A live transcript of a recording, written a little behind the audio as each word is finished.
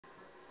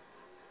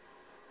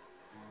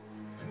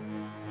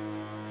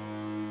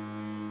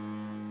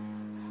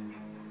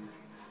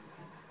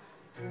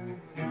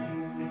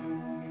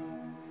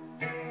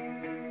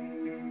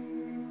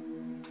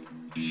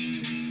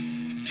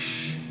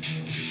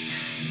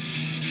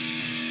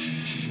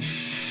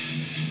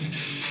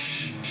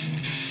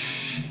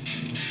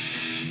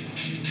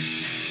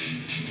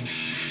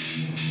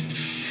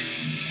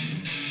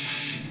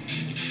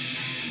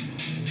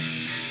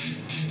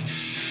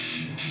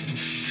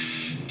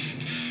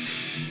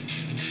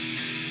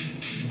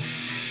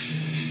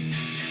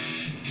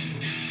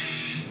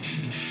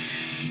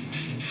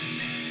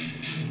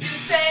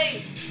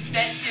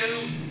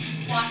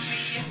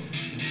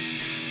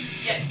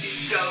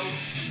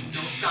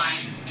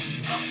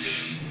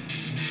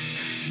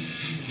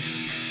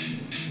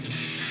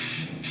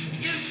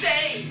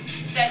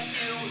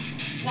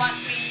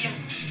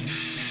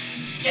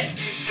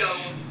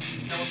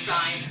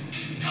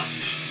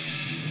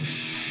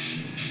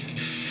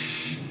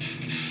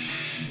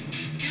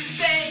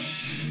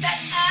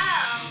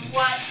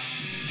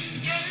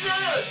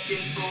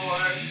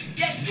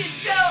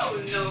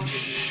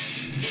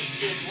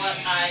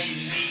what I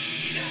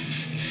need.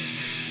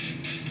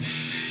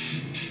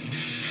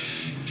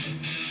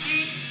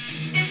 Deep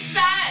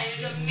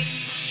inside of me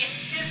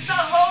is the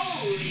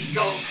Holy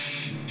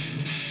Ghost.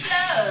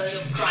 Blood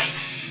of Christ,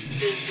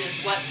 this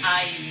is what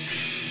I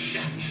need.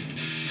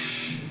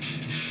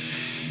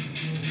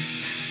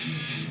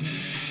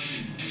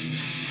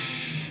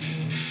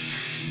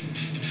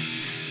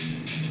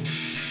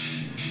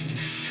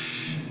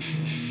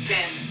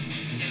 Can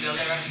you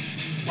deliver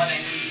what I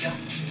need?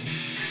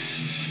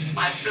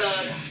 My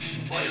blood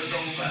boils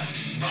over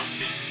from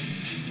heat.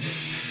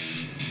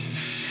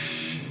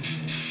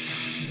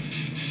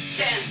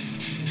 Can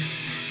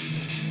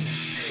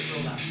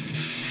roll out.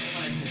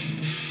 What I say?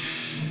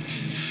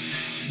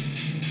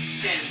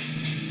 Can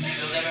you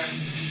deliver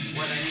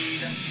what I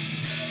need?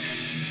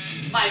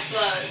 My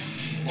blood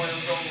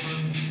boils over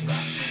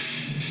from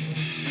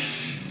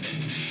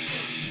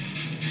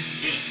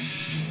heat.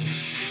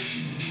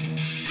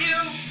 You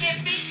give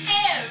me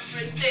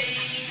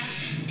everything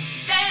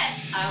that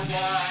I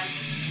want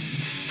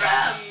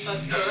from a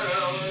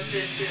girl.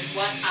 This is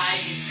what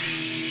I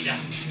need.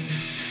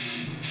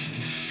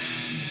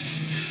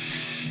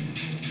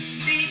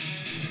 Deep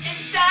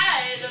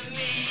inside of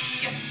me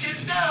is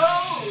the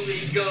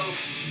Holy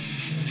Ghost.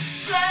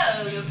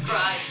 Blood of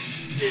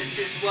Christ, this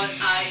is what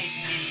I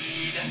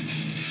need.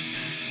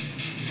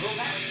 Roll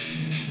out.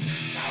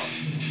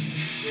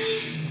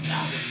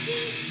 Louder.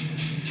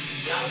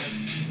 Louder.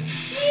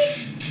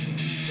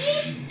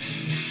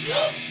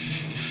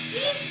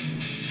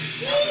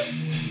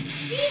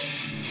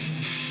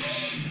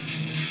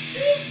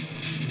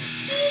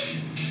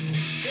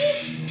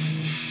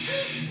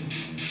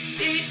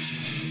 Deep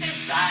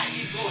inside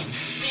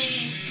me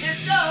is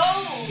the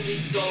Holy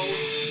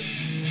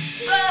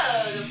Ghost.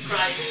 Blood of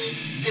Christ,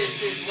 this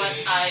is what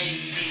I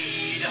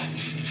need.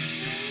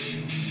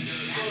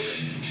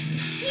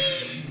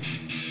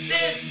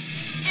 This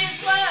is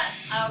what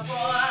I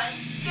want.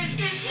 This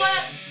is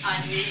what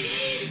I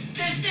need.